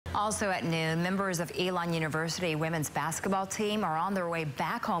Also at noon, members of Elon University women's basketball team are on their way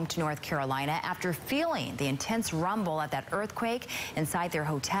back home to North Carolina after feeling the intense rumble at that earthquake inside their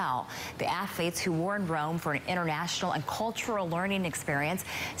hotel. The athletes who warned Rome for an international and cultural learning experience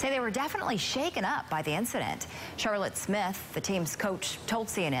say they were definitely shaken up by the incident. Charlotte Smith, the team's coach, told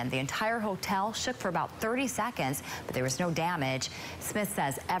CNN the entire hotel shook for about 30 seconds, but there was no damage. Smith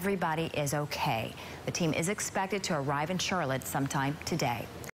says everybody is okay. The team is expected to arrive in Charlotte sometime today.